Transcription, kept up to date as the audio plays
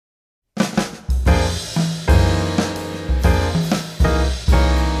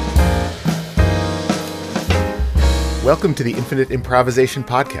Welcome to the Infinite Improvisation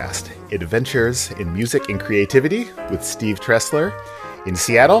Podcast, adventures in music and creativity with Steve Tressler in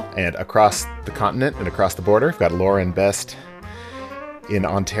Seattle and across the continent and across the border. We've got Lauren Best in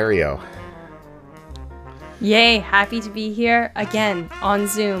Ontario. Yay, happy to be here again on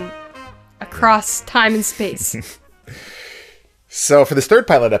Zoom across time and space. So for this third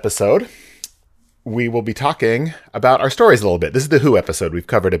pilot episode, we will be talking about our stories a little bit. This is the Who episode. We've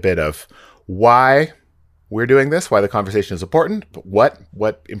covered a bit of why we're doing this, why the conversation is important, but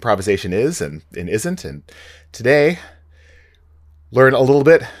what improvisation is and isn't. And today, learn a little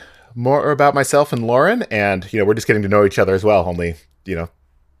bit more about myself and Lauren. And, we're just getting to know each other as well. Only,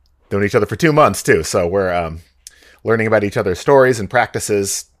 known each other for 2 months too. So we're learning about each other's stories and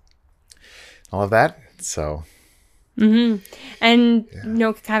practices, all of that. So. Mm-hmm. And,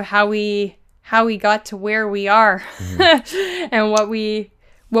 kind of how we got to where we are and what we've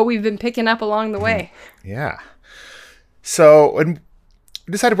been picking up along the way. Yeah. So, and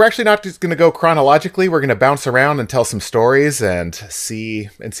we decided we're actually not just going to go chronologically. We're going to bounce around and tell some stories and see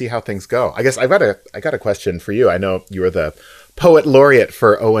how things go. I guess I got a question for you. I know you were the poet laureate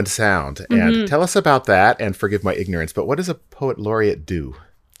for Owen Sound, and tell us about that. And forgive my ignorance, but what does a poet laureate do?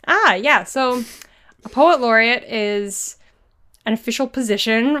 Yeah. So, a poet laureate is an official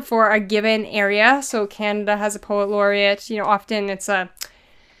position for a given area. So Canada has a poet laureate. Often it's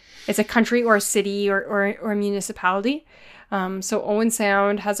a country or a city or a municipality. So Owen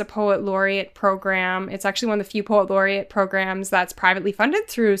Sound has a poet laureate program. It's actually one of the few poet laureate programs that's privately funded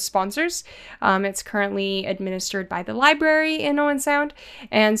through sponsors. It's currently administered by the library in Owen Sound.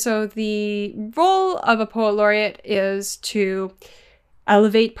 And so the role of a poet laureate is to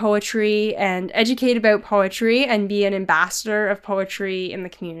elevate poetry and educate about poetry and be an ambassador of poetry in the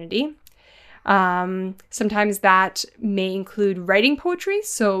community. Sometimes that may include writing poetry.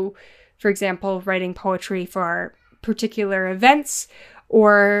 So, for example, writing poetry for particular events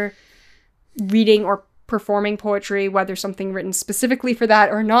or reading or performing poetry, whether something written specifically for that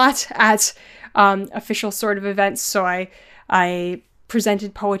or not, at official sort of events. So I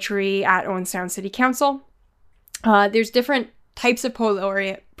presented poetry at Owen Sound City Council. There's different types of poet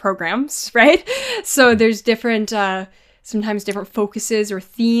laureate programs, right? So there's different sometimes different focuses or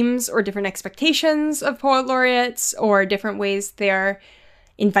themes or different expectations of poet laureates or different ways they're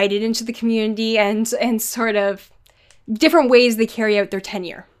invited into the community and sort of different ways they carry out their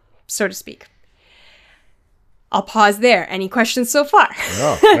tenure, so to speak. I'll pause there. Any questions so far?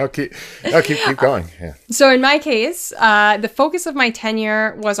 No, keep going. Yeah. So in my case, the focus of my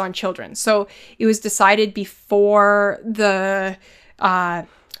tenure was on children. So it was decided before the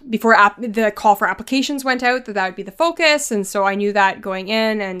call for applications went out that would be the focus. And so I knew that going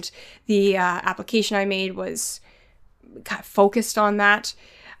in, and the application I made was kind of focused on that.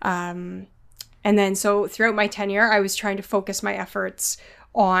 And then so throughout my tenure, I was trying to focus my efforts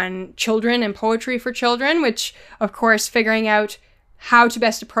on children and poetry for children, which of course, figuring out how to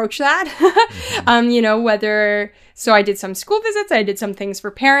best approach that, so I did some school visits, I did some things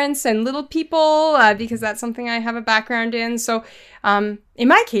for parents and little people, because that's something I have a background in. So, in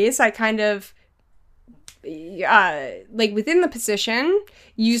my case, I kind of, within the position,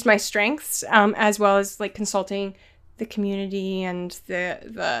 used my strengths, as well as consulting the community and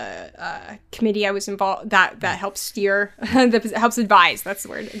the committee I was involved, that helps steer, helps advise, that's the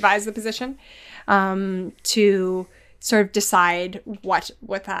word, advise the position, to sort of decide what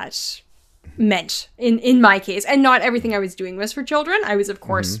that meant in my case. And not everything I was doing was for children. I was, of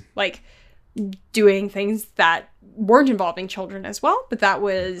course, doing things that weren't involving children as well, but that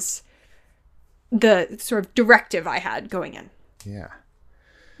was the sort of directive I had going in. Yeah.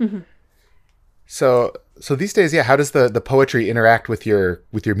 Mm-hmm. So these days, how does the poetry interact with your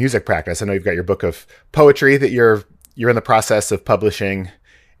music practice? I know you've got your book of poetry that you're in the process of publishing.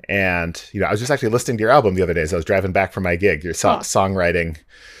 And, I was just actually listening to your album the other day as I was driving back from my gig, your songwriting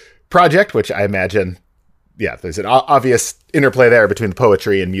project, which I imagine, there's an obvious interplay there between the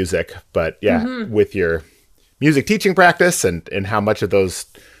poetry and music. But with your music teaching practice and how much of those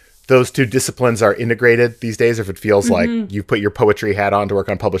two disciplines are integrated these days, if it feels like you put your poetry hat on to work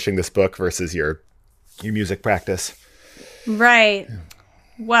on publishing this book versus your music practice. Right.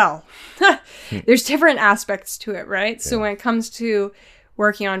 Well, there's different aspects to it, right? Yeah. So when it comes to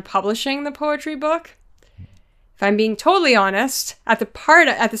working on publishing the poetry book, if I'm being totally honest, at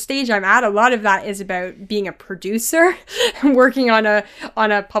the stage I'm at, a lot of that is about being a producer, working on a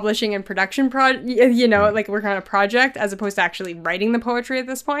publishing and production working on a project, as opposed to actually writing the poetry at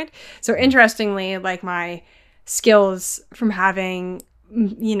this point. So interestingly, my skills from having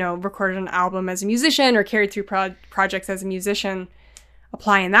recorded an album as a musician or carried through projects as a musician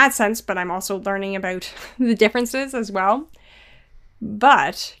apply in that sense, but I'm also learning about the differences as well.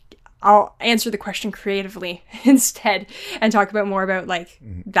 But I'll answer the question creatively instead and talk about more about like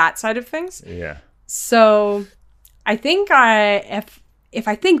that side of things. Yeah. So I think if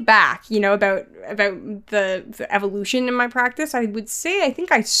I think back, you know, about the evolution in my practice, I would say I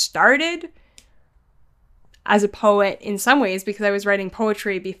think I started as a poet in some ways because I was writing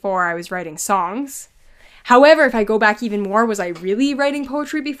poetry before I was writing songs. However, if I go back even more, was I really writing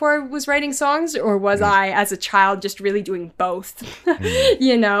poetry before I was writing songs, or was I, as a child, just really doing both?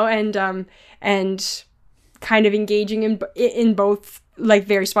 You know, and kind of engaging in both, like,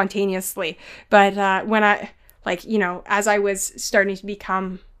 very spontaneously. But when I, like, you know, as I was starting to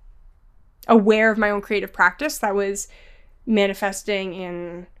become aware of my own creative practice, that was manifesting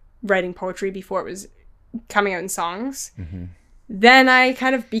in writing poetry before it was coming out in songs. Then I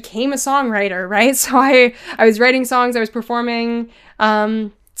kind of became a songwriter, right? So I was writing songs, I was performing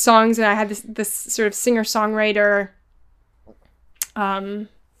songs, and I had this sort of singer-songwriter. I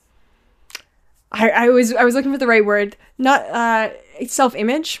was looking for the right word, not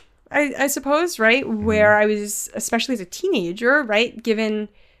self-image, I suppose, right? Where I was, especially as a teenager, right, given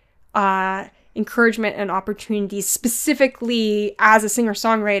encouragement and opportunities specifically as a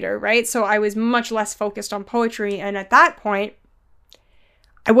singer-songwriter, right? So I was much less focused on poetry, and at that point,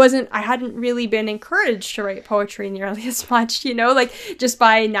 I hadn't really been encouraged to write poetry nearly as much, you know, like just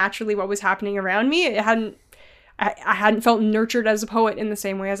by naturally what was happening around me. I hadn't felt nurtured as a poet in the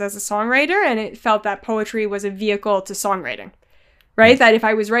same way as a songwriter, and it felt that poetry was a vehicle to songwriting, right? That if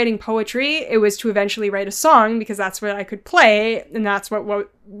I was writing poetry, it was to eventually write a song because that's what I could play, and that's what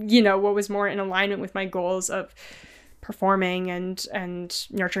you know, what was more in alignment with my goals of performing and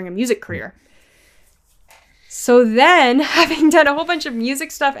nurturing a music career. So then, having done a whole bunch of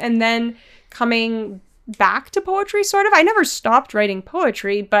music stuff and then coming back to poetry, sort of, I never stopped writing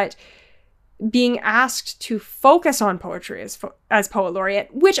poetry, but being asked to focus on poetry as poet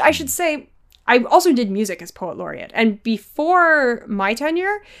laureate, which I should say, I also did music as poet laureate. And before my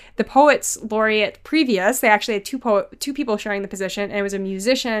tenure, the poets laureate previous, they actually had two people sharing the position, and it was a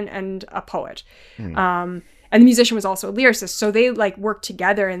musician and a poet. And the musician was also a lyricist. So they like worked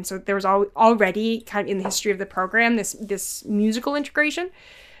together. And so there was already kind of in the history of the program, this musical integration.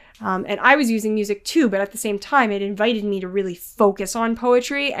 And I was using music too, but at the same time, it invited me to really focus on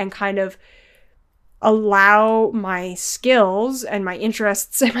poetry and kind of allow my skills and my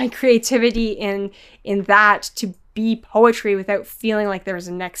interests and my creativity in that to be poetry without feeling like there was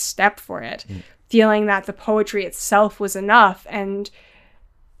a next step for it, feeling that the poetry itself was enough. And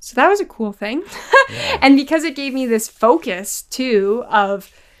so that was a cool thing. Yeah. And because it gave me this focus too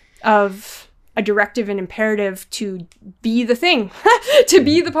of a directive and imperative to be the thing, to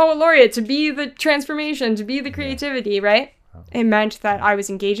be the poet laureate, to be the transformation, to be the creativity, right? It meant that I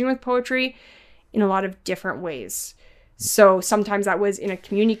was engaging with poetry in a lot of different ways. So sometimes that was in a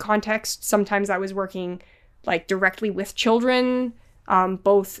community context. Sometimes I was working like directly with children,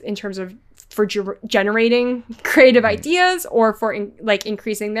 both in terms of for generating creative ideas or for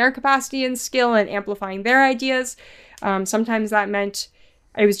increasing their capacity and skill and amplifying their ideas. Sometimes that meant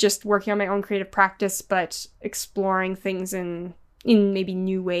I was just working on my own creative practice, but exploring things in maybe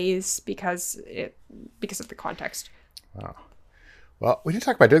new ways because of the context. Wow. Well, we didn't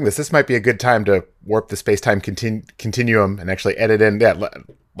talk about doing this. This might be a good time to warp the space-time continuum and actually edit in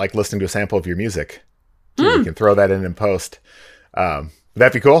like listening to a sample of your music. You can throw that in post. Would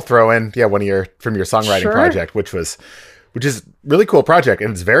that be cool? Throw in, one of from your songwriting project, which is really cool project.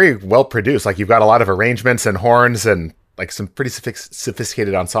 And it's very well produced. Like you've got a lot of arrangements and horns and like some pretty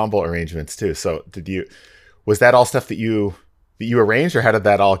sophisticated ensemble arrangements too. So was that all stuff that you arranged, or how did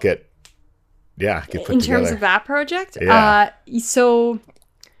that all get put together? In terms of that project? So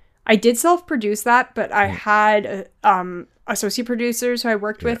I did self-produce that, but I had associate producers who I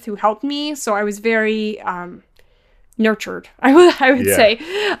worked with who helped me. So I was very nurtured, I would say,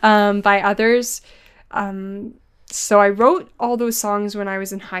 by others. So I wrote all those songs when I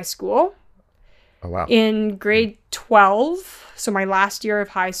was in high school. Oh, wow. In grade 12, so my last year of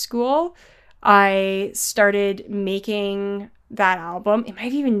high school, I started making that album. It might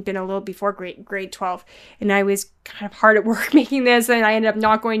have even been a little before grade 12. And I was kind of hard at work making this. And I ended up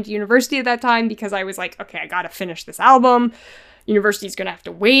not going to university at that time because I was like, okay, I got to finish this album. University's going to have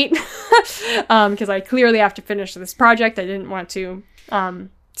to wait because I clearly have to finish this project. I didn't want to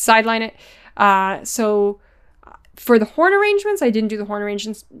sideline it. So for the horn arrangements, I didn't do the horn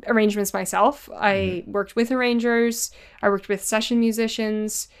arrangements myself. I worked with arrangers. I worked with session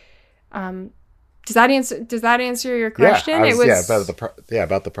musicians. Does that answer your question?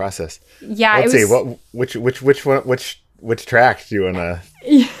 About the process. Yeah, Let's see. Which one? which track do you want to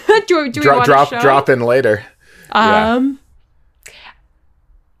drop in later?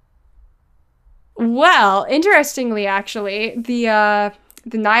 Well, interestingly, actually, the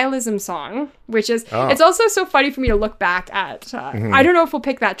Nihilism song, which is, it's also so funny for me to look back at. I don't know if we'll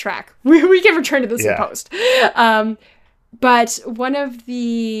pick that track. We can return to this in post. But one of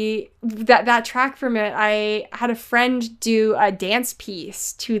that track from it, I had a friend do a dance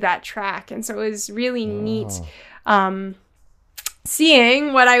piece to that track. And so it was really neat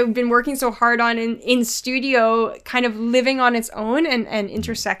seeing what I've been working so hard on in studio kind of living on its own and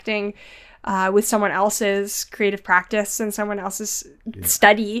intersecting with someone else's creative practice and someone else's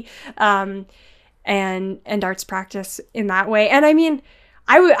study and arts practice in that way. And I mean,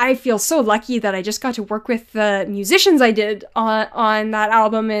 I feel so lucky that I just got to work with the musicians I did on that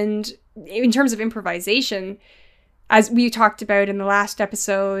album. And in terms of improvisation, as we talked about in the last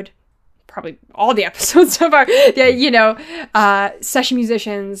episode, probably all the episodes of our, session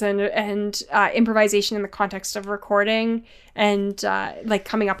musicians and improvisation in the context of recording and like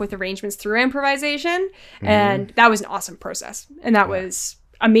coming up with arrangements through improvisation. And that was an awesome process. And that was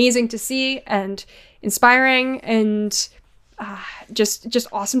amazing to see and inspiring and just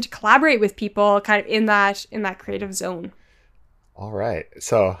awesome to collaborate with people kind of in that creative zone. All right.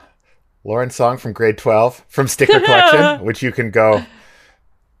 So Lauren's song from grade 12 from Sticker Collection, which you can go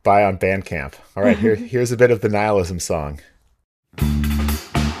buy on Bandcamp. All right, here's a bit of the Nihilism song.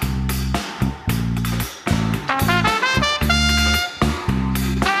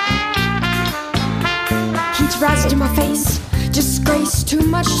 Heat rising to my face, disgrace, too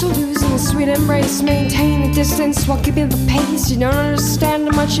much to lose in a sweet embrace. Maintain the distance while keeping the pace. You don't understand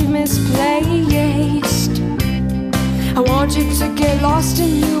how much you misplaced. I wanted to get lost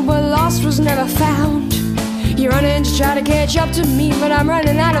in you, but lost was never found. You're running to try to catch up to me, but I'm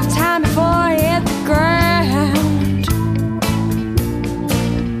running out of time before I hit the ground.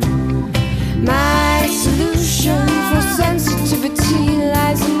 My solution for sensitivity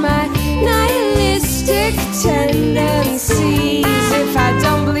lies in my nihilistic tendencies. If I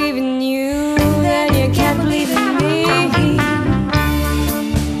don't believe in you, then you can't believe in me.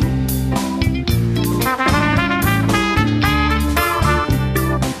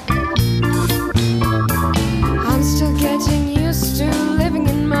 I'm still getting used to living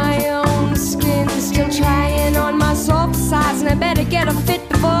in my own skin, still trying on my soul size, and I better get a fit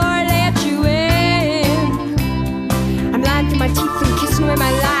before I let you in. I'm lying through my teeth and kissing away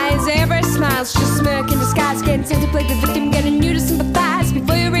my lies. Every smile's just smirk in disguise, getting sent to play the victim, getting you to sympathize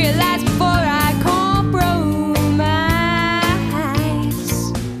before you realize, before I compromise.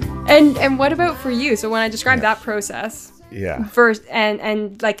 And what about for you? So when I described that process, first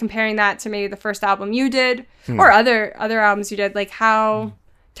and like comparing that to maybe the first album you did or other albums you did, like how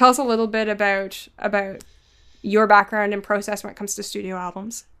tell us a little bit about your background and process when it comes to studio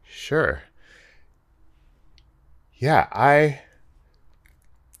albums. Sure. Yeah,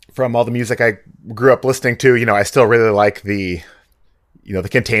 from all the music I grew up listening to, I still really like the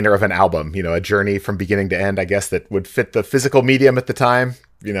container of an album, a journey from beginning to end, I guess, that would fit the physical medium at the time,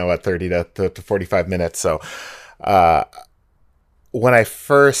 at 30 to 45 minutes. So when I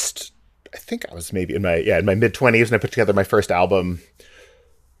first, I think I was maybe in my mid-20s, and I put together my first album,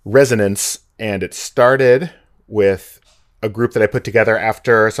 Resonance, and it started with a group that I put together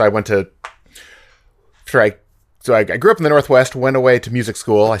after, I grew up in the Northwest, went away to music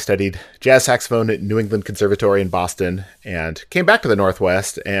school. I studied jazz saxophone at New England Conservatory in Boston, and came back to the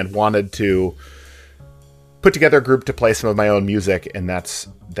Northwest and wanted to put together a group to play some of my own music. And that's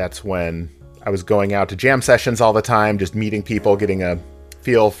when I was going out to jam sessions all the time, just meeting people, getting a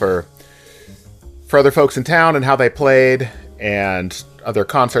feel for other folks in town and how they played and other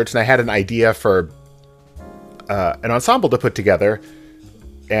concerts. And I had an idea for an ensemble to put together.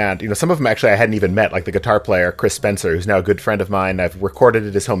 And, some of them actually I hadn't even met, like the guitar player, Chris Spencer, who's now a good friend of mine. I've recorded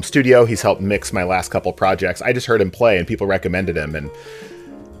at his home studio. He's helped mix my last couple projects. I just heard him play and people recommended him. And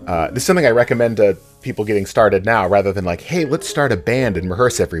this is something I recommend to people getting started now, rather than like, hey, let's start a band and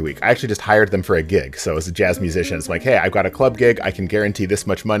rehearse every week. I actually just hired them for a gig. So as a jazz musician, it's like, hey, I've got a club gig. I can guarantee this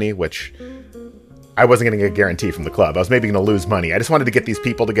much money, which I wasn't going to get a guarantee from the club. I was maybe going to lose money. I just wanted to get these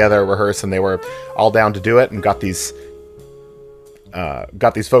people together, rehearse, and they were all down to do it, and got these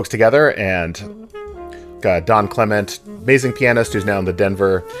folks together, and got Don Clement, amazing pianist who's now in the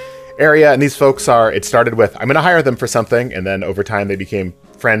Denver area. And these folks it started with, I'm going to hire them for something. And then over time they became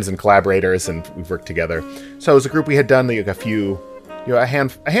friends and collaborators, and we've worked together. So as a group, we had done like a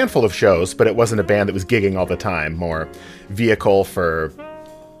handful of shows, but it wasn't a band that was gigging all the time, more vehicle for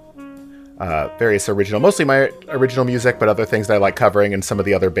various mostly my original music, but other things that I like covering and some of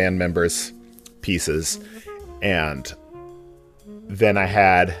the other band members' pieces. And then I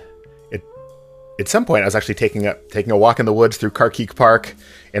had it at some point I was actually taking a walk in the woods through Carkeek Park,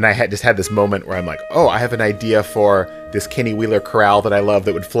 and I just had this moment where I'm like, oh, I have an idea for this Kenny Wheeler chorale that I love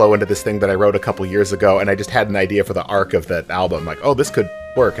that would flow into this thing that I wrote a couple years ago, and I just had an idea for the arc of that album. Like, oh, this could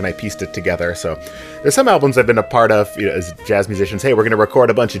work, and I pieced it together. So there's some albums I've been a part of, as jazz musicians. Hey, we're going to record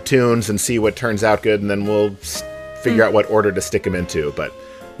a bunch of tunes and see what turns out good, and then we'll figure out what order to stick them into. But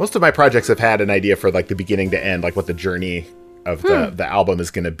most of my projects have had an idea for like the beginning to end, like what the journey of the album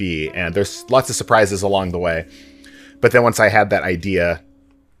is going to be, and there's lots of surprises along the way. But then once I had that idea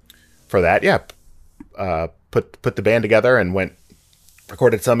for that, put the band together and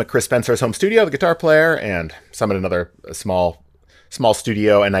recorded some at Chris Spencer's home studio, the guitar player, and some at another small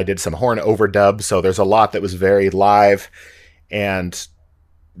studio, and I did some horn overdub. So there's a lot that was very live and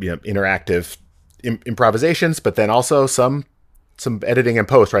interactive improvisations, but then also some editing and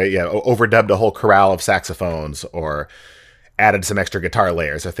post, right? Yeah, overdubbed a whole chorale of saxophones or added some extra guitar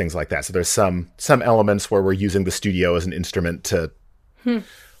layers or things like that. So there's some elements where we're using the studio as an instrument to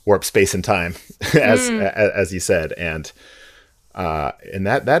warp space and time, as you said, and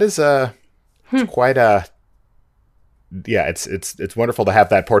that is quite a it's wonderful to have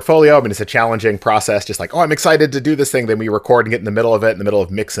that portfolio. I mean, it's a challenging process. Just like, oh, I'm excited to do this thing. Then we record and get in the middle of it, in the middle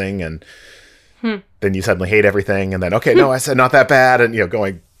of mixing, and then you suddenly hate everything. And then, okay, no, I said not that bad. And,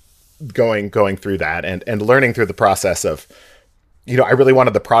 going through that and learning through the process of, I really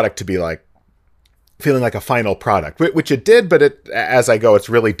wanted the product to be like feeling like a final product, which it did. But as I go, it's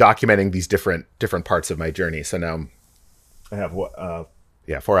really documenting these different parts of my journey. So now I have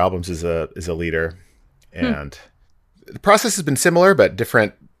 4 albums as a leader, and the process has been similar, but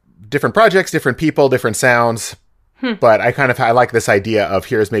different projects, different people, different sounds. But I like this idea of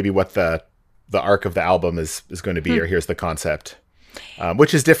here's maybe what the arc of the album is going to be, or here's the concept,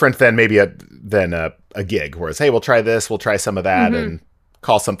 which is different than maybe a gig, whereas, hey, we'll try this, we'll try some of that, and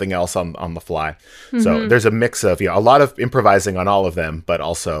call something else on the fly. So there's a mix of, a lot of improvising on all of them, but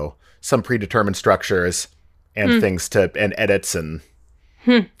also some predetermined structures and things and edits and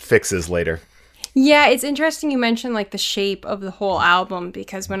fixes later. Yeah, it's interesting you mentioned like the shape of the whole album,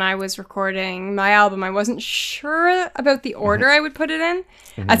 because when I was recording my album, I wasn't sure about the order I would put it in.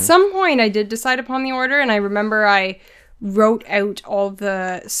 At some point, I did decide upon the order, and I remember I wrote out all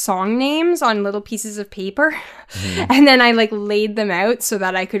the song names on little pieces of paper, and then I like laid them out so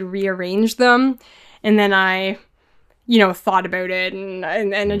that I could rearrange them, and then I thought about it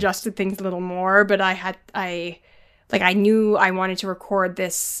and adjusted things a little more. But I knew I wanted to record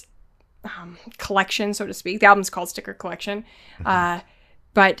this collection, so to speak. The album's called Sticker Collection.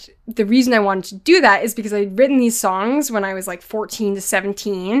 But the reason I wanted to do that is because I'd written these songs when I was like 14 to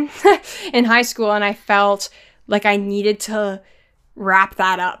 17 in high school, and I felt like I needed to wrap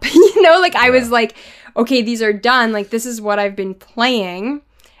that up. I was like, okay, these are done. Like, this is what I've been playing.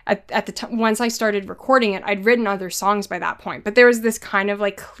 At the time, once I started recording it, I'd written other songs by that point, but there was this kind of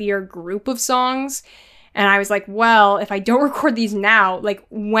like clear group of songs. And I was like, well, if I don't record these now, like,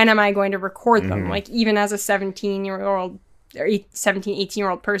 when am I going to record them? Like, even as a 17-year-old or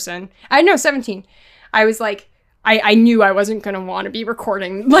 18-year-old person, 17, I was like, I knew I wasn't going to want to be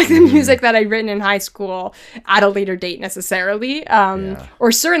recording like the music that I'd written in high school at a later date necessarily.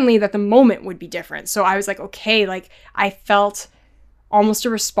 Or certainly that the moment would be different. So I was like, okay, like, I felt almost a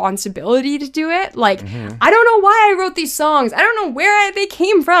responsibility to do it. Like, I don't know why I wrote these songs. I don't know where they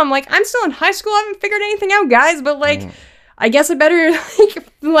came from. Like, I'm still in high school. I haven't figured anything out, guys. But like, I guess I better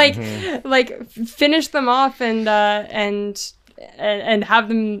like finish them off and have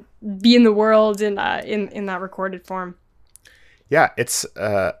them be in the world in that recorded form. Yeah, it's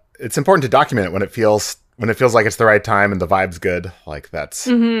important to document it when it feels like it's the right time and the vibe's good. Like, that's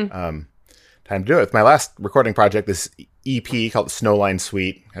time to do it. With my last recording project, this EP called Snowline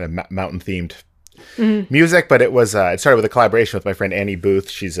Suite, kind of mountain themed music, but it started with a collaboration with my friend Annie Booth.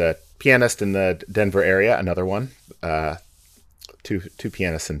 She's a pianist in the Denver area, another one. Two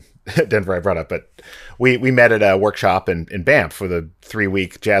pianists in Denver I brought up, but we met at a workshop in Banff for the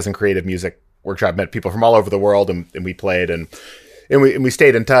 3-week jazz and creative music workshop. Met people from all over the world, and we played, and we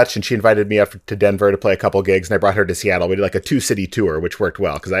stayed in touch, and she invited me up to Denver to play a couple gigs, and I brought her to Seattle. We did like a 2-city tour, which worked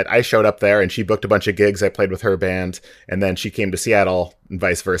well, because I showed up there, and she booked a bunch of gigs. I played with her band, and then she came to Seattle, and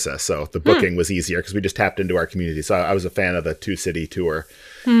vice versa. So the booking was easier, because we just tapped into our community. So I was a fan of the 2-city tour.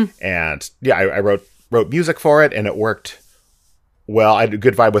 And yeah, I wrote music for it, and it worked well. I had a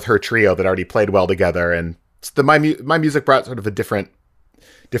good vibe with her trio that already played well together, and my music brought sort of a different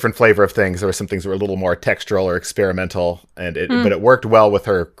flavor of things. There were some things that were a little more textural or experimental, but it worked well with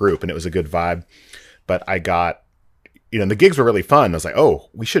her group, and it was a good vibe. But I got, the gigs were really fun. I was like, oh,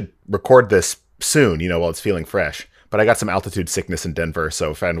 we should record this soon, while it's feeling fresh. but I got some altitude sickness in Denver,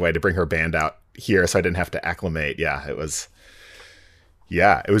 so found a way to bring her band out here so I didn't have to acclimate. It was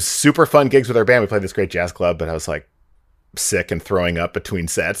super fun gigs with our band. We played this great jazz club, but I was like sick and throwing up between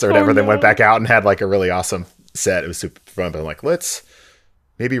sets or whatever. Then went back out and had like a really awesome set. It was super fun, but I'm like, let's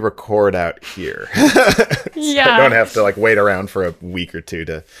maybe record out here. So I don't have to like wait around for a week or two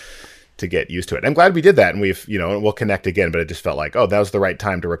to get used to it. I'm glad we did that, and we'll connect again, but it just felt like, oh, that was the right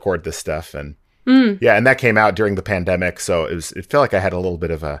time to record this stuff. And and that came out during the pandemic, so it felt like I had a little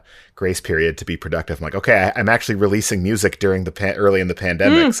bit of a grace period to be productive. I'm like, okay, I'm actually releasing music during the early in the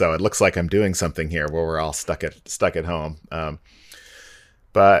pandemic, so it looks like I'm doing something here where we're all stuck at home.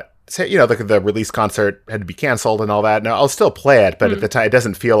 But say, the release concert had to be canceled and all that. Now I'll still play it, but at the time it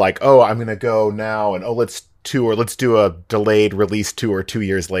doesn't feel like, oh, I'm gonna go now and let's do a delayed release tour 2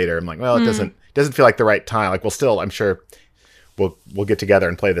 years later. I'm like, well, it doesn't feel like the right time. Like I'm sure we'll get together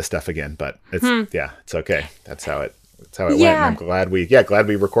and play this stuff again, but it's it's okay. That's how it went. And I'm glad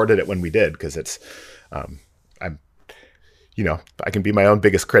we recorded it when we did, because it's I can be my own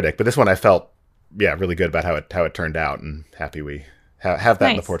biggest critic, but this one I felt really good about how it turned out, and happy we have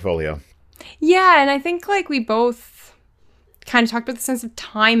that in the portfolio. Yeah, and I think like we both kind of talked about the sense of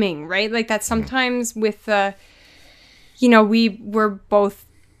timing, right? Like that sometimes with we were both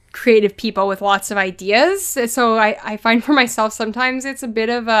creative people with lots of ideas. So I find for myself sometimes it's a bit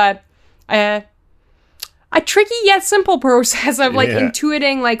of a tricky yet simple process of like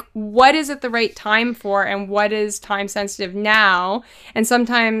intuiting like what is it the right time for and what is time sensitive now. And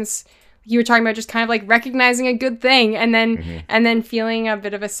sometimes you were talking about just kind of like recognizing a good thing and then feeling a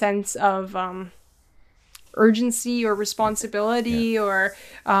bit of a sense of urgency or responsibility or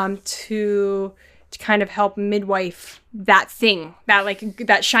to kind of help midwife that thing,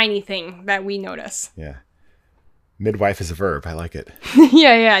 that shiny thing that we notice. Yeah. Midwife is a verb. I like it.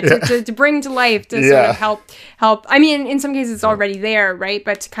 To bring to life, to sort of help. I mean, in some cases it's already there, right?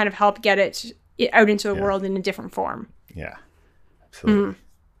 But to kind of help get it out into the world in a different form. Yeah, absolutely.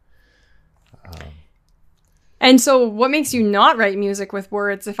 And so what makes you not write music with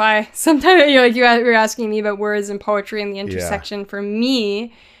words? Sometimes you were asking me about words and poetry and the intersection for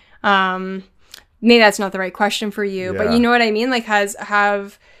me, maybe that's not the right question for you, but you know what I mean? Like has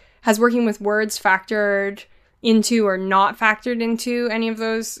working with words factored into or not factored into any of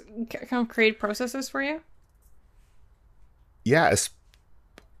those kind of creative processes for you? Yeah.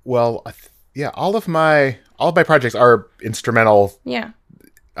 Well, all of my projects are instrumental. Yeah.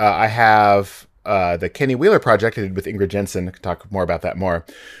 I have the Kenny Wheeler project I did with Ingrid Jensen. I can talk more about that more.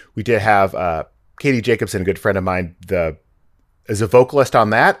 We did have Katie Jacobson, a good friend of mine, as a vocalist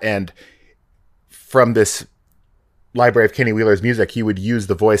on that, and from this library of Kenny Wheeler's music, he would use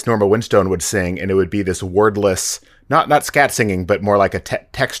the voice Norma Winstone would sing, and it would be this wordless, not scat singing, but more like a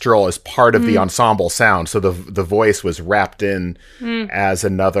textural as part of the ensemble sound. So the voice was wrapped in as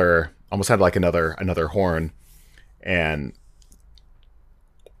another, almost sounded like another horn, and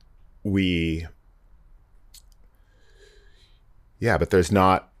but there's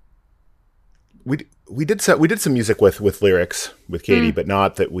not. We did some music with lyrics with Katie, but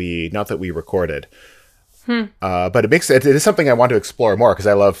not that we recorded. But it is something I want to explore more, because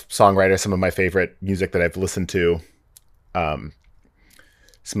I love songwriters. Some of my favorite music that I've listened to, some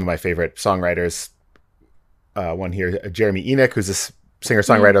of my favorite songwriters. One here, Jeremy Enoch, who's a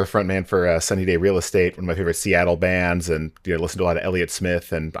singer-songwriter, the frontman for Sunny Day Real Estate, one of my favorite Seattle bands, and listen to a lot of Elliott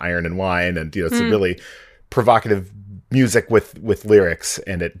Smith and Iron and Wine, and it's a really provocative music with lyrics,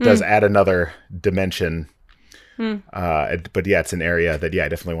 and it does add another dimension. But it's an area that I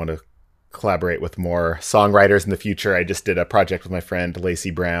definitely want to collaborate with more songwriters in the future. I just did a project with my friend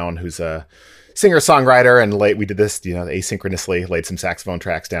Lacey Brown, who's a singer-songwriter, and we did this asynchronously, laid some saxophone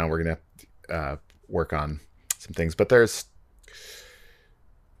tracks down. We're gonna work on some things, but there's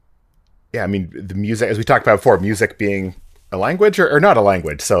the music, as we talked about before, music being a language or not a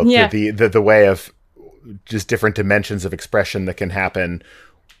language. So the way of just different dimensions of expression that can happen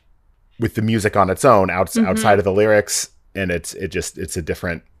with the music on its own outside of the lyrics. And it's a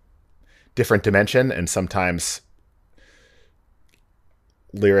different dimension. And sometimes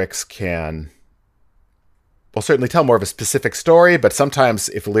lyrics can, certainly tell more of a specific story, but sometimes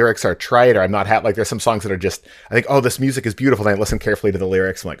if lyrics are trite, or I'm not like there's some songs that are just, I think, oh, this music is beautiful, and I listen carefully to the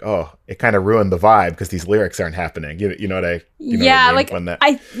lyrics. I'm like, oh, it kind of ruined the vibe because these lyrics aren't happening. You know what I mean?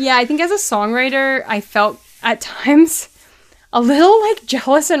 I think as a songwriter, I felt at times a little like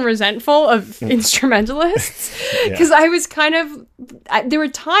jealous and resentful of instrumentalists because I was kind of there were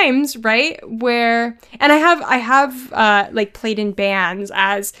times, right, where, and I have like played in bands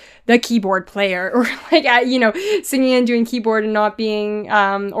as the keyboard player, or like singing and doing keyboard and not being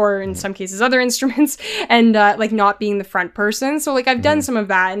or in some cases other instruments, and like not being the front person. So like I've done some of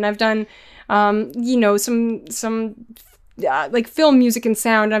that, and I've done some like film music and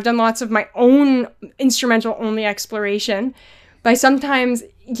sound, and I've done lots of my own instrumental only exploration. But sometimes,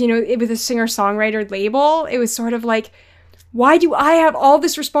 with a singer-songwriter label, it was sort of like, why do I have all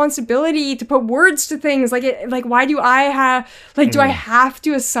this responsibility to put words to things? Why do I have, do I have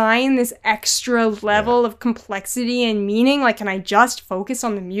to assign this extra level of complexity and meaning? Like, can I just focus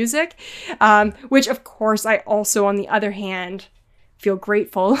on the music? Which, of course, I also, on the other hand, feel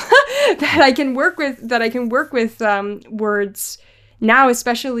grateful that I can work with words now.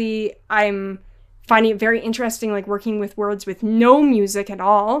 Especially, I'm finding it very interesting, like working with words with no music at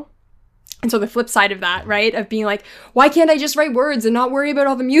all. And so the flip side of that, right, of being like, why can't I just write words and not worry about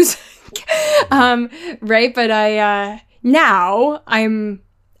all the music? Right? But I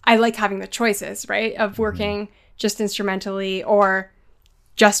like having the choices, right, of working just instrumentally or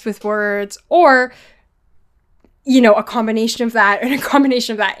just with words, or a combination of that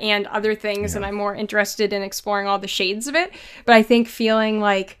and other things. And I'm more interested in exploring all the shades of it. But I think feeling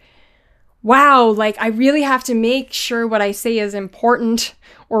like, wow, like I really have to make sure what I say is important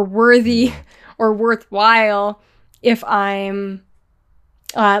or worthy or worthwhile if I'm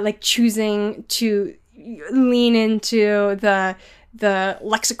like choosing to lean into the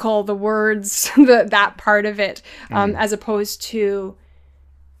lexical, the words, that part of it, as opposed to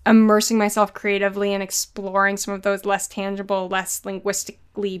immersing myself creatively and exploring some of those less tangible, less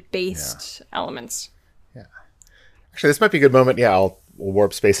linguistically based elements. Yeah. Actually, this might be a good moment. Yeah, we'll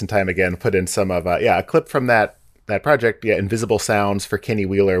warp space and time again, put in some of, a clip from that project, Invisible Sounds for Kenny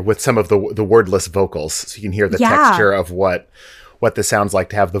Wheeler, with some of the wordless vocals. So you can hear the texture of what this sounds like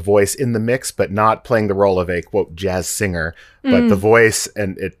to have the voice in the mix, but not playing the role of a, quote, jazz singer, but the voice,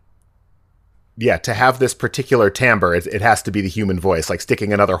 and to have this particular timbre, it has to be the human voice. Like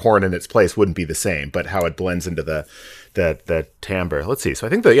sticking another horn in its place wouldn't be the same, but how it blends into the timbre. Let's see. So I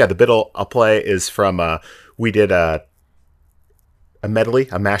think the bit I'll play is from, we did a medley,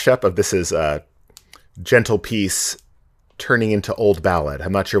 a mashup of This Is Gentle Peace turning into Old Ballad.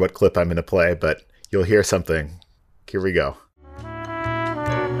 I'm not sure what clip I'm going to play, but you'll hear something. Here we go.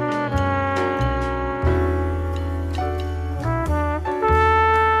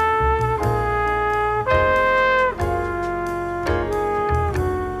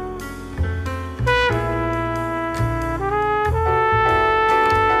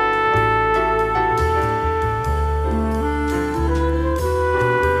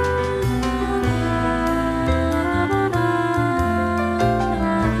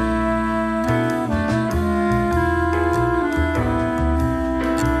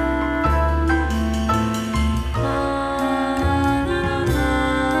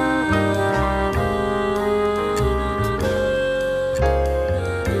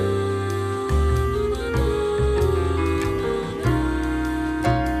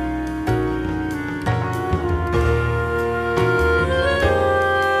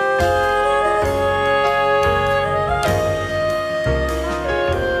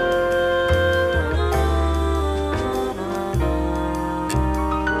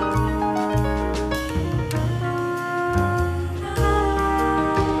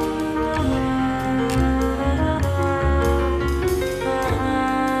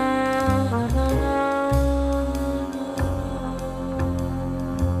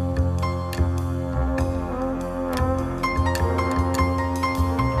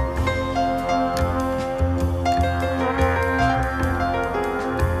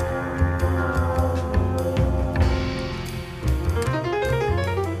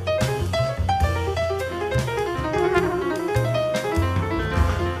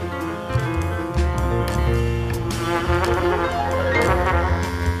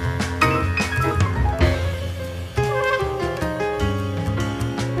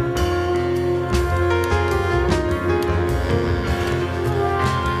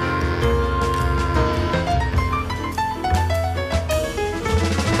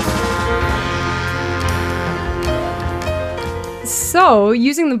 So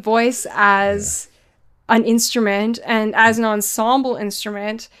using the voice as an instrument and as an ensemble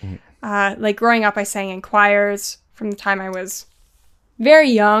instrument, like growing up, I sang in choirs from the time I was very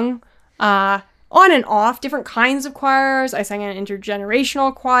young, on and off, different kinds of choirs. I sang in an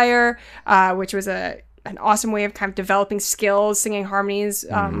intergenerational choir, which was an awesome way of kind of developing skills, singing harmonies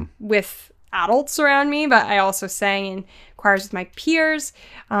with adults around me. But I also sang in choirs with my peers.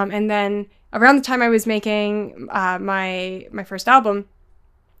 And then around the time I was making my first album,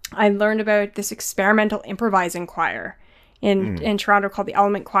 I learned about this experimental improvising choir in Toronto called the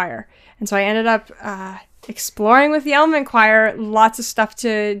Element Choir. And so I ended up exploring with the Element Choir, lots of stuff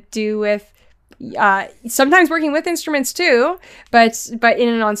to do with sometimes working with instruments too, but in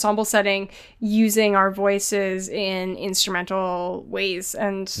an ensemble setting, using our voices in instrumental ways.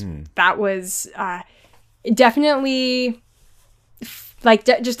 And that was definitely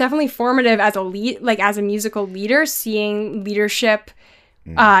just definitely formative as a lead, like as a musical leader, seeing leadership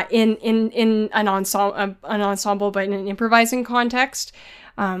in an ensemble, but in an improvising context.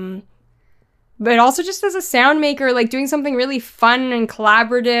 But also just as a sound maker, like doing something really fun and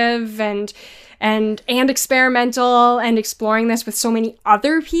collaborative and experimental, and exploring this with so many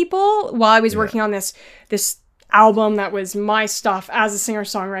other people while I was working on this album that was my stuff as a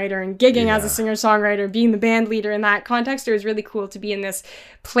singer-songwriter, and gigging as a singer-songwriter, being the band leader in that context. It was really cool to be in this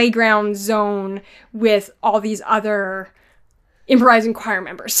playground zone with all these other improvising choir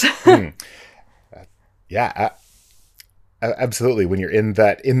members. Yeah, absolutely. When you're in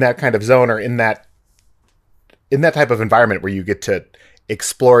that kind of zone, or in that type of environment where you get to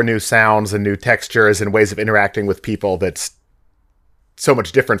explore new sounds and new textures and ways of interacting with people, that's so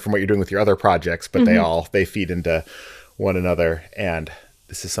much different from what you're doing with your other projects, but they feed into one another. And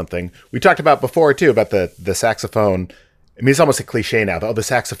this is something we talked about before too, about the saxophone. I mean, it's almost a cliche now. The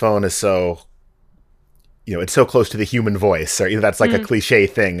saxophone is so, it's so close to the human voice, or that's like a cliche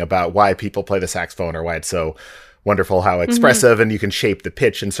thing about why people play the saxophone, or why it's so wonderful, how expressive, and you can shape the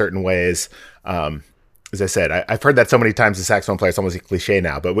pitch in certain ways. As I said, I've heard that so many times, the saxophone player, it's almost a cliche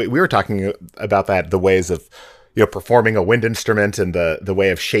now, but we were talking about that, the ways of, performing a wind instrument, and the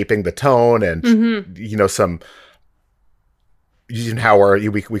way of shaping the tone, and, some, using how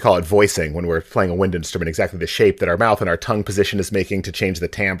we call it voicing when we're playing a wind instrument, exactly the shape that our mouth and our tongue position is making to change the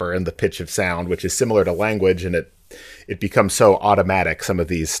timbre and the pitch of sound, which is similar to language, and it becomes so automatic, some of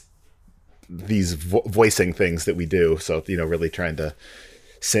these voicing things that we do. So, really trying to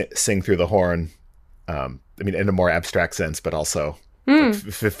sing through the horn, in a more abstract sense, but also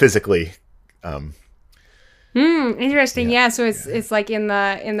physically. Interesting. Yeah. So it's like in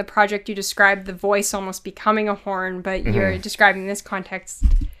the project you described the voice almost becoming a horn, but you're describing in this context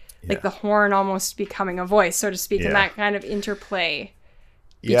like the horn almost becoming a voice, so to speak, and that kind of interplay.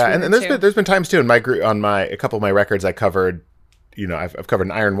 Yeah, and there's been times too in my group, on a couple of my records, I covered. I've covered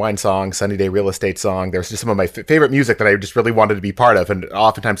an Iron Wine song, Sunny Day Real Estate song. There's just some of my favorite music that I just really wanted to be part of. And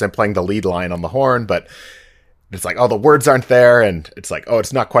oftentimes I'm playing the lead line on the horn, but it's like, oh, the words aren't there. And it's like, oh,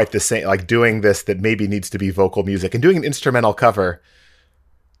 it's not quite the same, like doing this that maybe needs to be vocal music and doing an instrumental cover.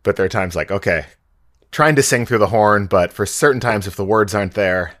 But there are times like, okay, trying to sing through the horn, but for certain times, if the words aren't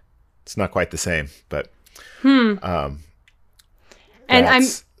there, it's not quite the same. But, and go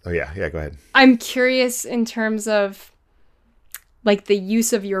ahead. I'm curious in terms of, like, the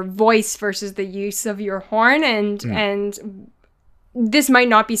use of your voice versus the use of your horn, and this might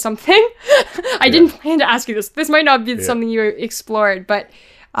not be something I didn't plan to ask you this. This might not be something you explored, but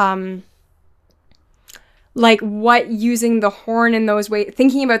like what using the horn in those ways,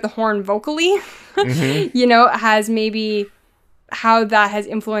 thinking about the horn vocally, has maybe how that has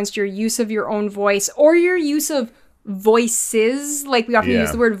influenced your use of your own voice, or your use of voices. Like, we often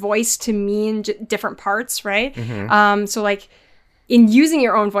use the word voice to mean different parts, right? So like, in using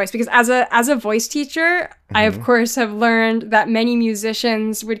your own voice, because as a voice teacher, I of course have learned that many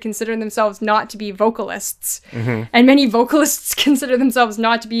musicians would consider themselves not to be vocalists, and many vocalists consider themselves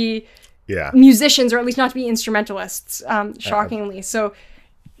not to be musicians, or at least not to be instrumentalists, shockingly. So do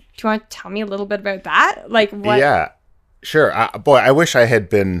you want to tell me a little bit about that? Like, what? Yeah, sure. Boy, I wish I had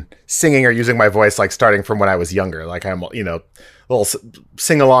been singing or using my voice, like, starting from when I was younger. Like, I'm, little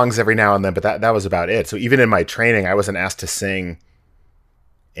sing-alongs every now and then, but that was about it. So even in my training, I wasn't asked to sing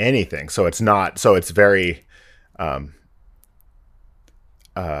anything. So it's very, so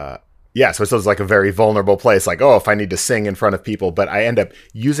it's like a very vulnerable place. Like, oh, if I need to sing in front of people, but I end up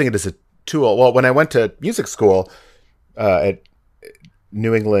using it as a tool. Well, when I went to music school at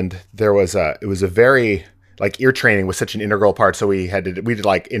New England, it was a very, like, ear training was such an integral part. So we did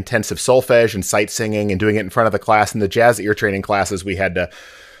like intensive solfege and sight singing and doing it in front of the class. In the jazz ear training classes, we had to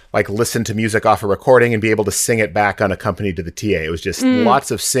like listen to music off a recording and be able to sing it back unaccompanied to the TA. It was just lots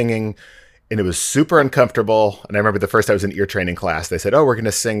of singing, and it was super uncomfortable. And I remember the first I was in ear training class, they said, oh, we're going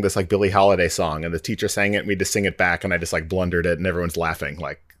to sing this like Billie Holiday song. And the teacher sang it and we had to sing it back, and I just like blundered it, and everyone's laughing.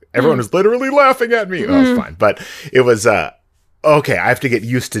 Like, everyone was literally laughing at me. Oh, it was fine. But it was, okay, I have to get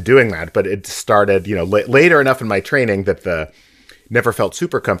used to doing that. But it started, later enough in my training that never felt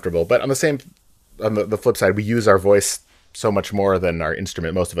super comfortable. But on the flip side, we use our voice so much more than our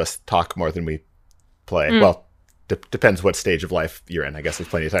instrument. Most of us talk more than we play. Well, depends what stage of life you're in. I guess there's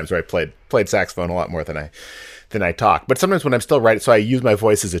plenty of times where I played saxophone a lot more than I talk. But sometimes when I'm still writing, so I use my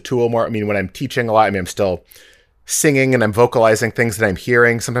voice as a tool more. I mean, when I'm teaching a lot, I mean, I'm still singing and I'm vocalizing things that I'm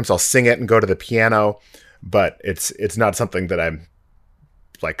hearing. Sometimes I'll sing it and go to the piano, but it's not something that I'm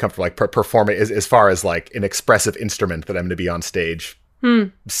like comfortable like performing as far as like an expressive instrument that I'm going to be on stage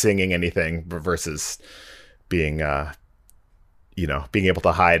singing anything versus being being able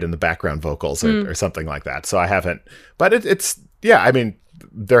to hide in the background vocals or something like that. So I haven't, but it's I mean,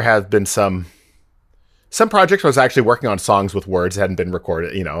 there have been some projects where I was actually working on songs with words that hadn't been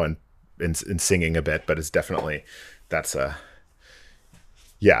recorded, and singing a bit, but it's definitely, that's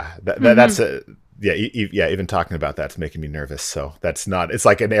even talking about that's making me nervous. So that's not, it's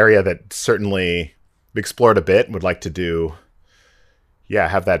like an area that certainly explored a bit and would like to do,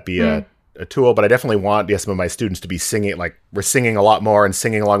 have that be a tool, but I definitely want some of my students to be singing, like we're singing a lot more and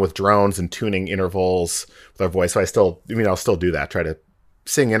singing along with drones and tuning intervals with our voice. So I'll still do that, try to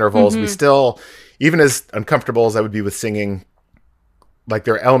sing intervals. We still, even as uncomfortable as I would be with singing, like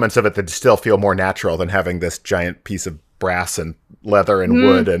there are elements of it that still feel more natural than having this giant piece of brass and leather and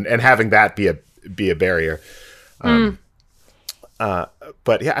wood and having that be a barrier. But yeah,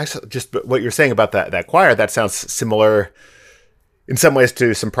 but what you're saying about that choir, that sounds similar in some ways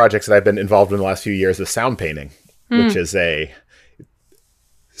to some projects that I've been involved in the last few years with sound painting, which is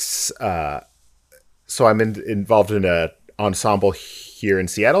so I'm involved in a ensemble here in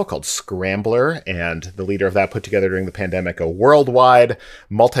Seattle called Scrambler, and the leader of that put together during the pandemic a worldwide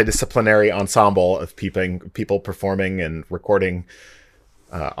multidisciplinary ensemble of people performing and recording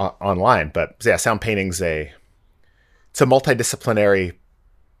online. But sound painting's it's a multidisciplinary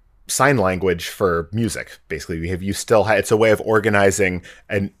sign language for music. Basically, it's a way of organizing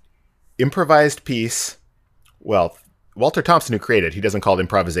an improvised piece. Well, Walter Thompson, who created it, he doesn't call it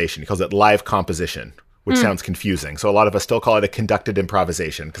improvisation. He calls it live composition, which sounds confusing. So a lot of us still call it a conducted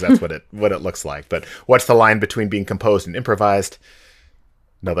improvisation because that's what it looks like. But what's the line between being composed and improvised?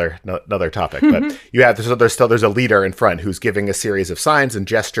 Another topic. But there's a leader in front who's giving a series of signs and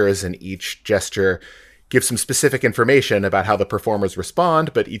gestures, and each gesture gives some specific information about how the performers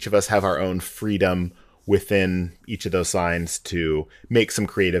respond, but each of us have our own freedom within each of those signs to make some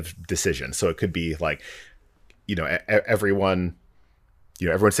creative decisions. So it could be like, everyone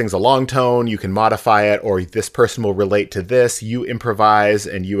sings a long tone, you can modify it, or this person will relate to this, you improvise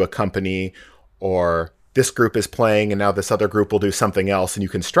and you accompany, or this group is playing and now this other group will do something else, and you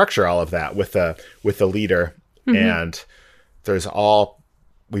can structure all of that with the leader. And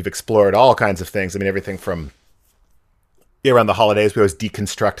we've explored all kinds of things. I mean, everything from around the holidays, we always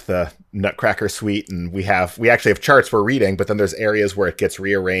deconstruct the Nutcracker suite, and we actually have charts we're reading, but then there's areas where it gets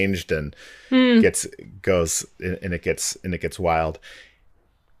rearranged and it gets wild.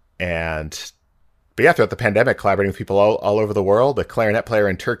 But throughout the pandemic, collaborating with people all over the world, a clarinet player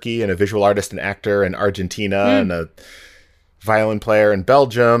in Turkey and a visual artist and actor in Argentina and a violin player in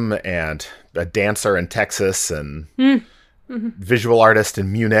Belgium and a dancer in Texas and visual artist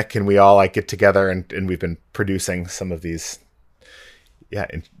in Munich, and we all get together and we've been producing some of these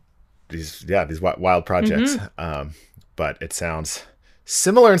wild projects. But it sounds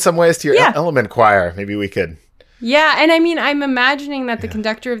similar in some ways to your Element Choir. Maybe we could. Yeah, and I mean, I'm imagining that the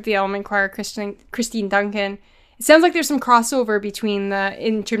conductor of the Element Choir, Christine Duncan, it sounds like there's some crossover between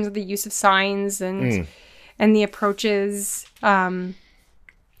in terms of the use of signs and the approaches. And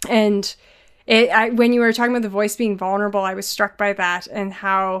when you were talking about the voice being vulnerable, I was struck by that and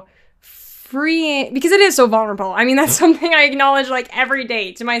how freeing, because it is so vulnerable. I mean, that's something I acknowledge every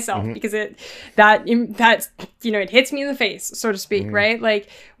day to myself, because it hits me in the face, so to speak, right? Like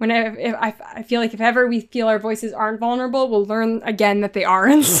I feel like if ever we feel our voices aren't vulnerable, we'll learn again that they are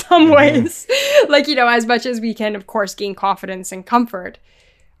in some ways. As much as we can, of course, gain confidence and comfort,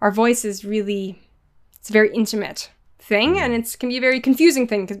 our voice is really, it's a very intimate thing, and it can be a very confusing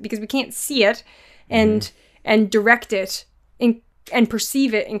thing because we can't see it and direct it and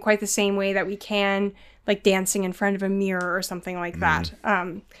perceive it in quite the same way that we can dancing in front of a mirror or something like that.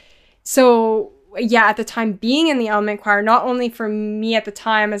 So at the time being in the Element Choir, not only for me at the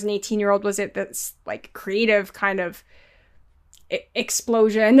time as an 18-year-old was it this creative kind of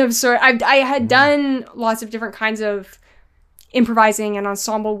explosion of sort. I had done lots of different kinds of improvising and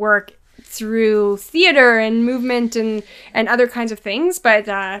ensemble work through theater and movement and other kinds of things, but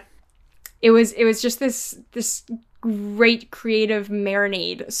it was just this great creative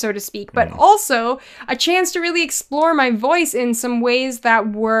marinade, so to speak, but also a chance to really explore my voice in some ways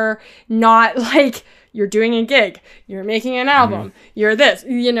that were not you're doing a gig, you're making an album, you're this,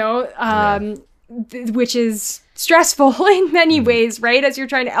 which is stressful in many ways, right? As you're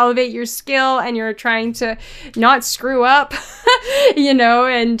trying to elevate your skill and you're trying to not screw up, you know,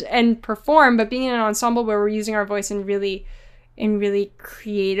 and perform. But being in an ensemble where we're using our voice in really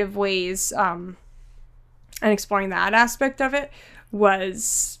creative ways, and exploring that aspect of it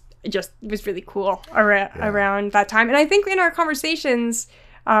was really cool around that time. And I think in our conversations,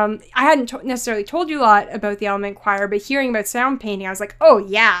 I hadn't necessarily told you a lot about the Element Choir, but hearing about sound painting, I was like, oh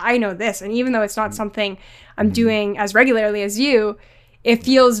yeah, I know this. And even though it's not something I'm doing as regularly as you, it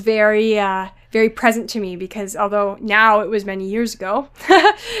feels very, very present to me, because although now it was many years ago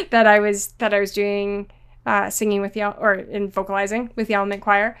that I was doing singing with and vocalizing with the Element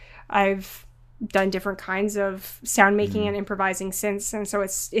Choir, I've done different kinds of sound making and improvising since, and so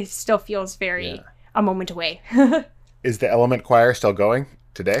it still feels very a moment away. Is the Element Choir still going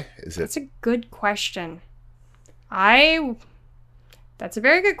today? That's a good question. That's a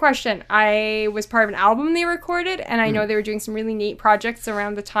very good question. I was part of an album they recorded, and I know they were doing some really neat projects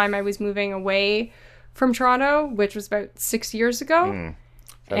around the time I was moving away from Toronto, which was about 6 years ago.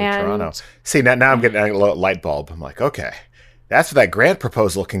 Toronto. See, now I'm getting a little light bulb. I'm like, okay, that's what that grant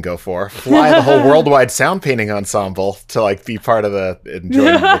proposal can go for. Fly the whole worldwide sound painting ensemble to like be part of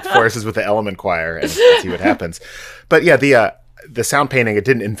join forces with the Element Choir and see what happens. But yeah, the sound painting, it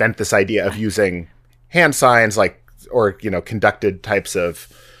didn't invent this idea of using hand signs or conducted types of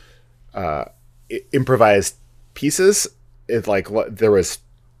improvised pieces. It's like there was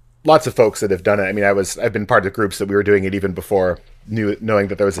lots of folks that have done it. I mean, I've been part of groups that we were doing it even before knowing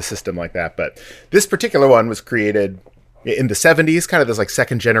that there was a system like that. But this particular one was created in the 70s, kind of this like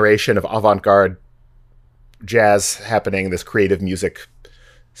second generation of avant-garde jazz happening, this creative music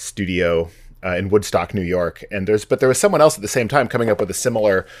studio in Woodstock, New York. But there was someone else at the same time coming up with a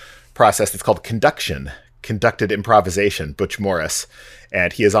similar process that's called conducted improvisation, Butch Morris.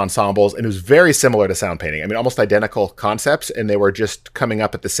 And he has ensembles, and it was very similar to sound painting. I mean, almost identical concepts, and they were just coming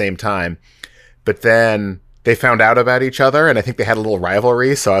up at the same time. But then they found out about each other, and I think they had a little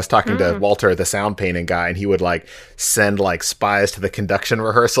rivalry. So I was talking to Walter, the sound painting guy, and he would like send like spies to the conduction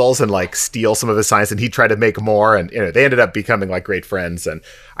rehearsals and like steal some of his signs, and he'd try to make more. And they ended up becoming like great friends. And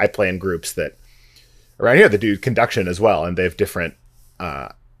I play in groups that around here that do conduction as well, and they have different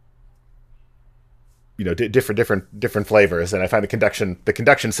different flavors. And I find the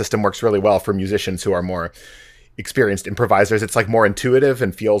conduction system works really well for musicians who are more experienced improvisers. It's like more intuitive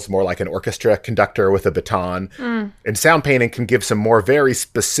and feels more like an orchestra conductor with a baton. And sound painting can give some more very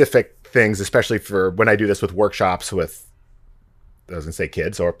specific things, especially for when I do this with workshops with, I was gonna say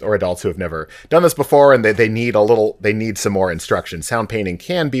kids or adults who have never done this before, and they need some more instruction. Sound painting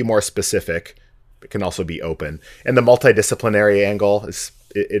can be more specific, but can also be open. And the multidisciplinary angle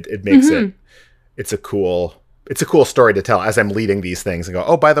it makes it's a cool story to tell as I'm leading these things and go,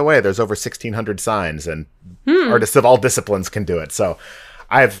 oh, by the way, there's over 1,600 signs, and artists of all disciplines can do it. So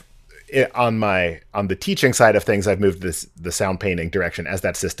on the teaching side of things, I've moved the sound painting direction as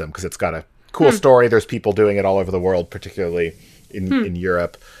that system, because it's got a cool story. There's people doing it all over the world, particularly in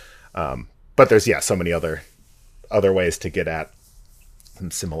Europe. But there's, so many other ways to get at some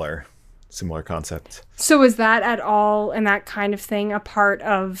similar concepts. So was that at all, and that kind of thing, a part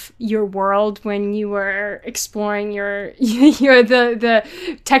of your world when you were exploring the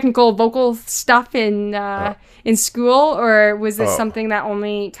technical vocal stuff in school, or was this something that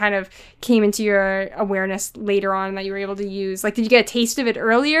only kind of came into your awareness later on that you were able to use? Like, did you get a taste of it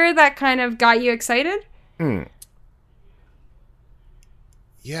earlier that kind of got you excited?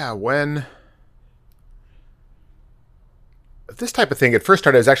 Yeah, when this type of thing, it first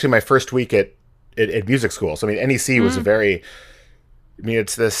started, it was actually my first week at music school. So, I mean, NEC was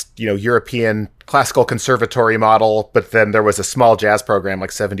it's this, European classical conservatory model, but then there was a small jazz program,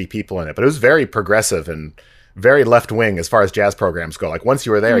 like 70 people in it. But it was very progressive and very left wing as far as jazz programs go. Like, once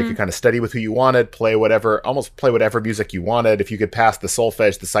you were there, you could kind of study with who you wanted, play whatever music you wanted. If you could pass the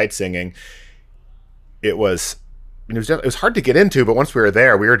solfege, the sight singing, it was hard to get into. But once we were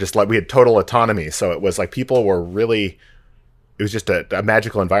there, we were just like, we had total autonomy. So it was like people were really, it was just a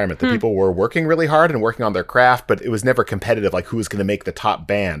magical environment that people were working really hard and working on their craft, but it was never competitive, like who was going to make the top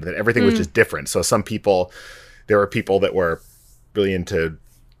band, that everything was just different. So there were people that were really into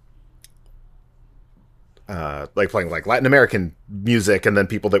like playing like Latin American music, and then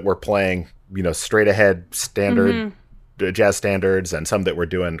people that were playing, straight ahead standard jazz standards, and some that were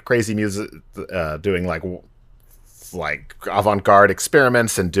doing crazy music, doing like avant-garde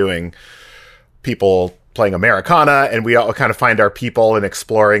experiments, and doing people playing Americana, and we all kind of find our people and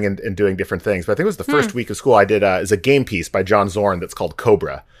exploring and doing different things. But I think it was the first week of school I did is a game piece by John Zorn that's called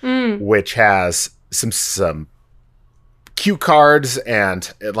Cobra, which has some cue cards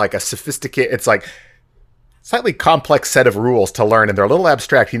and like a sophisticated, it's like slightly complex set of rules to learn, and they're a little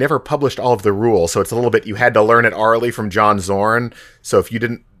abstract. He never published all of the rules, so it's a little bit, you had to learn it orally from John Zorn. So if you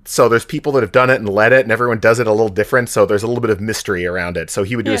didn't, so there's people that have done it and led it, and everyone does it a little different, so there's a little bit of mystery around it. So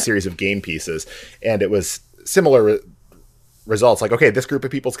he would do a series of game pieces, and it was similar results. Like, okay, this group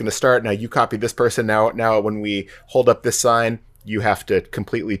of people is going to start, now you copy this person, now when we hold up this sign, you have to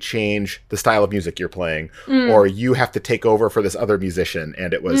completely change the style of music you're playing, or you have to take over for this other musician.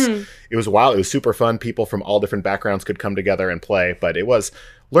 And it was wild. It was super fun. People from all different backgrounds could come together and play, but it was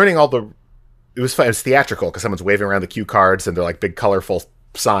learning it was fun. It was theatrical because someone's waving around the cue cards and they're like big colorful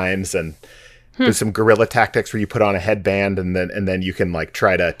signs, and there's some guerrilla tactics where you put on a headband and then you can like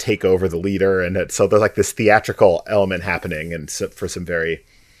try to take over the leader. And so there's like this theatrical element happening, and so, for some very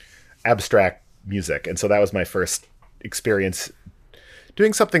abstract music. And so that was my first experience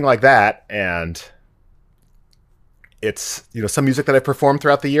doing something like that. And it's, some music that I've performed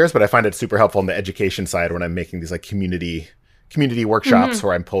throughout the years, but I find it super helpful on the education side when I'm making these like community workshops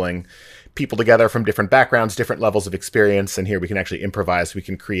where I'm pulling people together from different backgrounds, different levels of experience. And here we can actually improvise, we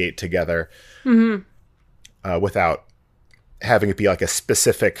can create together without having it be like a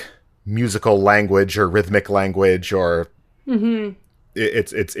specific musical language or rhythmic language, or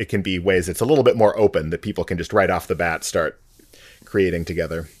it can be ways it's a little bit more open that people can just right off the bat start creating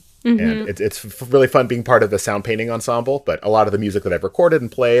together. And it's really fun being part of the sound painting ensemble, but a lot of the music that I've recorded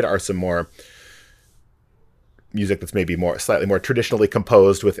and played are some more music that's maybe slightly more traditionally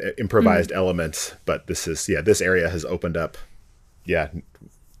composed with improvised elements. But this area has opened up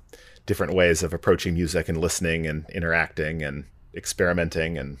different ways of approaching music and listening and interacting and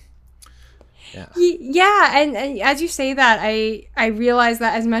experimenting. And and as you say that, I realized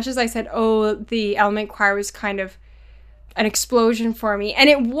that as much as I said, the element choir was kind of an explosion for me, and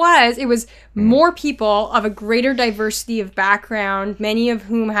it was more people of a greater diversity of background, many of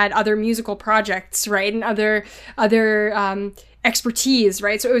whom had other musical projects, right, and other expertise,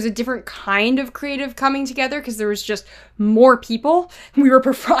 right? So it was a different kind of creative coming together because there was just more people.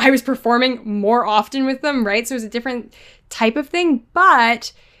 I was performing more often with them, right? So it was a different type of thing,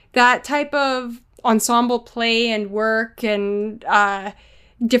 but that type of ensemble play and work and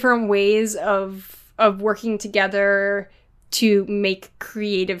different ways of working together to make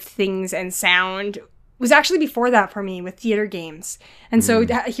creative things and sound was actually before that for me with theater games. And so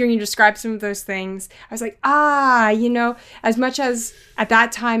hearing you describe some of those things, I was like, as much as at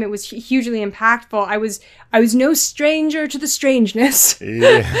that time it was hugely impactful, I was no stranger to the strangeness.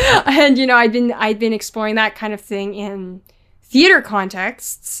 Yeah. And, I'd been exploring that kind of thing in theater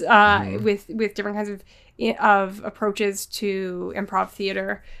contexts with different kinds of approaches to improv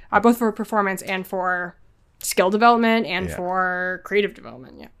theater, both for performance and for skill development and for creative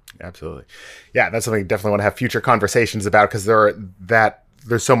development. Yeah, absolutely. Yeah, that's something I definitely want to have future conversations about, because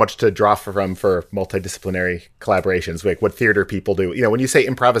there's so much to draw from for multidisciplinary collaborations, like what theater people do. When you say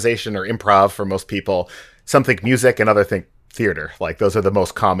improvisation or improv, for most people, some think music and other think theater. Like those are the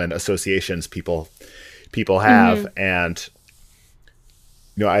most common associations people have. And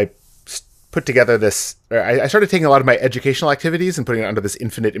I put together I started taking a lot of my educational activities and putting it under this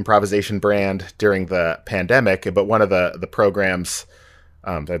Infinite Improvisation brand during the pandemic. But one of the programs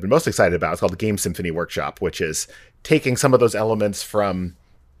that I've been most excited about is called the Game Symphony Workshop, which is taking some of those elements from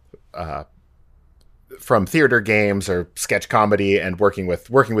theater games or sketch comedy and working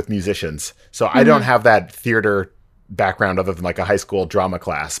with musicians. So I don't have that theater background other than like a high school drama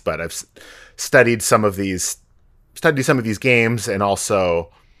class, but I've studied some of these games, and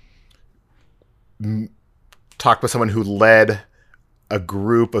also talked with someone who led a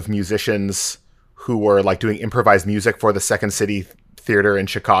group of musicians who were like doing improvised music for the Second City Theater in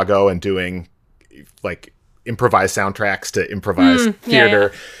Chicago and doing like improvised soundtracks to improvised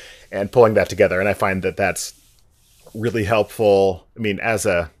theater and pulling that together. And I find that that's really helpful. I mean, as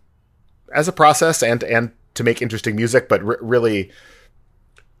a process and to make interesting music, but really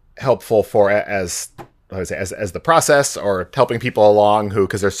helpful for as the process, or helping people along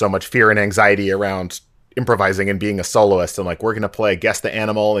because there's so much fear and anxiety around improvising and being a soloist, and like, we're going to play Guess the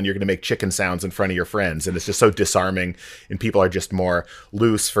Animal and you're going to make chicken sounds in front of your friends. And it's just so disarming, and people are just more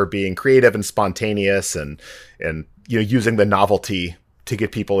loose for being creative and spontaneous and using the novelty to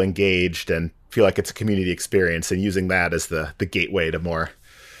get people engaged and feel like it's a community experience, and using that as the gateway to more,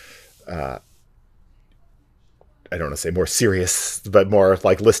 I don't want to say more serious, but more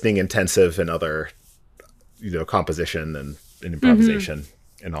like listening intensive and other, composition and improvisation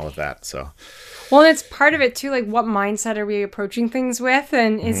and all of that. So, well, it's part of it too. Like, what mindset are we approaching things with?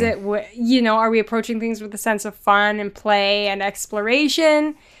 And is it, are we approaching things with a sense of fun and play and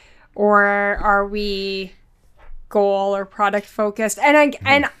exploration? Or are we goal or product focused.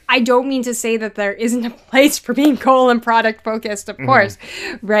 And I don't mean to say that there isn't a place for being goal and product focused, of course,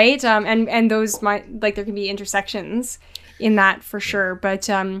 right? And those might, like, there can be intersections in that for sure, but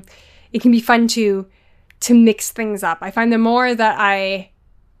it can be fun to mix things up. I find the more that I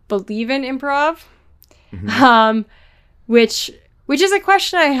believe in improv, which is a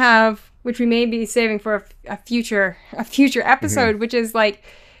question I have, which we may be saving for a future episode, which is like,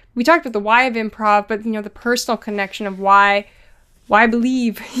 we talked about the why of improv, but the personal connection of why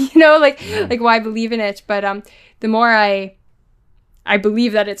believe, like why believe in it. But the more I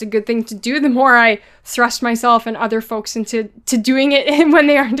believe that it's a good thing to do, the more I thrust myself and other folks into doing it when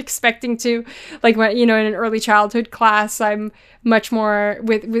they aren't expecting to. Like, when in an early childhood class, I'm much more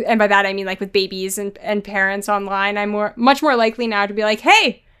with and by that I mean like with babies and parents online, I'm much more likely now to be like,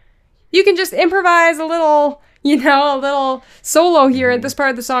 hey, you can just improvise a little solo here at this part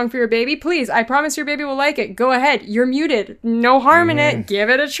of the song for your baby. Please, I promise your baby will like it. Go ahead. You're muted. No harm in it. Give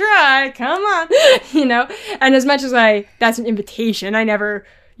it a try. Come on. And as much as that's an invitation, I never,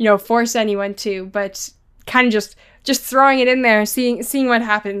 force anyone to, but kind of just throwing it in there, seeing what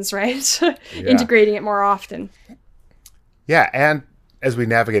happens, right? Integrating it more often. Yeah. And as we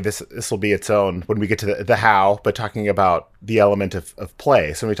navigate this will be its own when we get to the how, but talking about the element of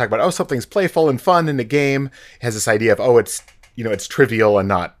play. So when we talk about, something's playful and fun in a game, it has this idea of, it's, it's trivial and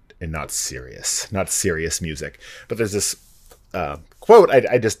not serious music. But there's this quote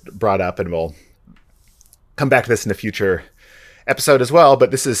I just brought up, and we'll come back to this in a future episode as well.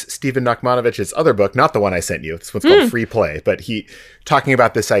 But this is Stephen Nachmanovich's other book, not the one I sent you. This one's called Free Play. But he talking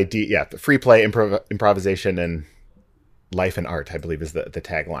about this idea, the free play, improvisation, and life and art, I believe, is the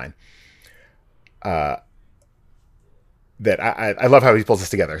tagline. That I love how he pulls this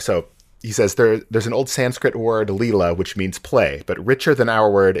together. So he says there's an old Sanskrit word, lila, which means play, but richer than our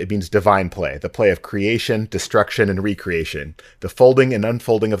word, it means divine play, the play of creation, destruction, and recreation, the folding and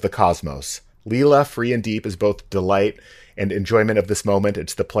unfolding of the cosmos. Lila, free and deep, is both delight and enjoyment of this moment.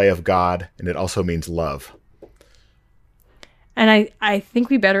 It's the play of God, and it also means love. And I think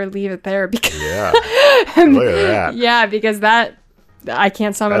we better leave it there because look at that. Yeah, because that I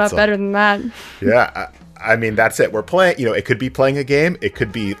can't sum it up better than that. Yeah, I mean, that's it. We're playing. It could be playing a game. It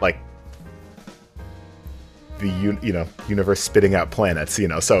could be like the universe spitting out planets.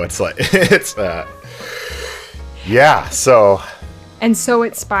 So it's like it's yeah. So and so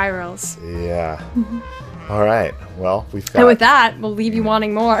it spirals. Yeah. All right. Well, we've got. And with that, we'll leave you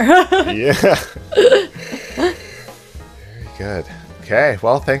wanting more. Yeah. Good. Okay.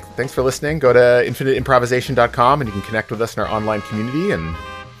 Well, thanks for listening. Go to infiniteimprovisation.com and you can connect with us in our online community, and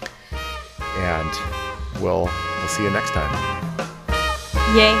we'll see you next time.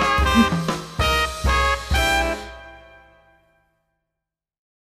 Yay.